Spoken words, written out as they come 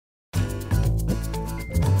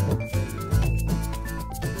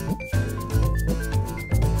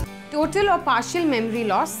Total or partial memory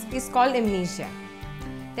loss is called amnesia.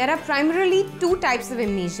 There are primarily two types of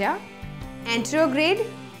amnesia, anterograde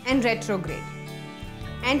and retrograde.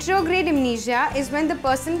 Anterograde amnesia is when the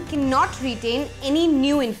person cannot retain any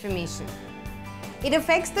new information. It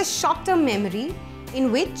affects the short-term memory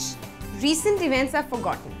in which recent events are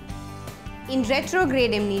forgotten. In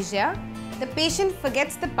retrograde amnesia, the patient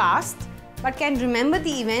forgets the past but can remember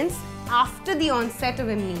the events after the onset of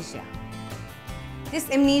amnesia. This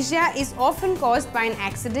amnesia is often caused by an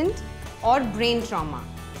accident or brain trauma.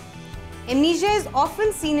 Amnesia is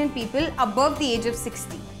often seen in people above the age of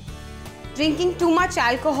 60. Drinking too much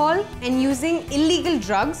alcohol and using illegal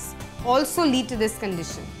drugs also lead to this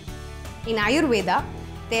condition. In Ayurveda,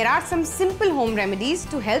 there are some simple home remedies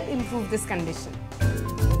to help improve this condition.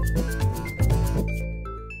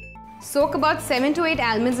 Soak about 7 to 8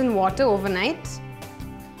 almonds in water overnight.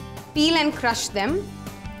 Peel and crush them.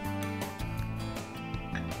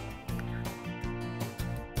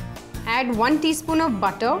 Add 1 teaspoon of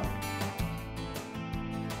butter.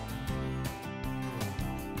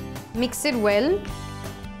 Mix it well.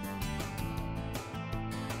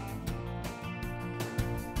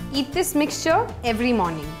 Eat this mixture every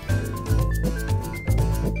morning.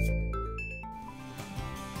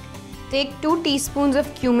 Take 2 teaspoons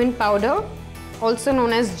of cumin powder, also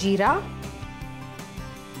known as jeera.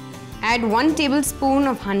 Add 1 tablespoon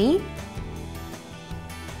of honey.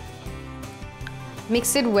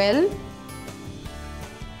 Mix it well.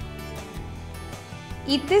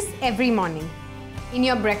 Eat this every morning. In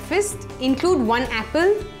your breakfast, include 1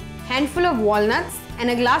 apple, handful of walnuts and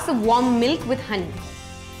a glass of warm milk with honey.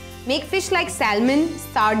 Make fish like salmon,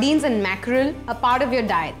 sardines and mackerel a part of your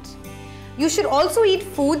diet. You should also eat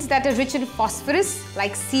foods that are rich in phosphorus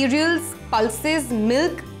like cereals, pulses,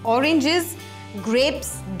 milk, oranges,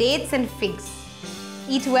 grapes, dates and figs.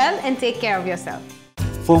 Eat well and take care of yourself.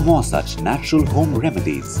 For more such natural home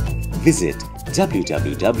remedies, visit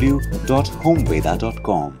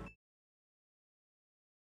www.homeveda.com.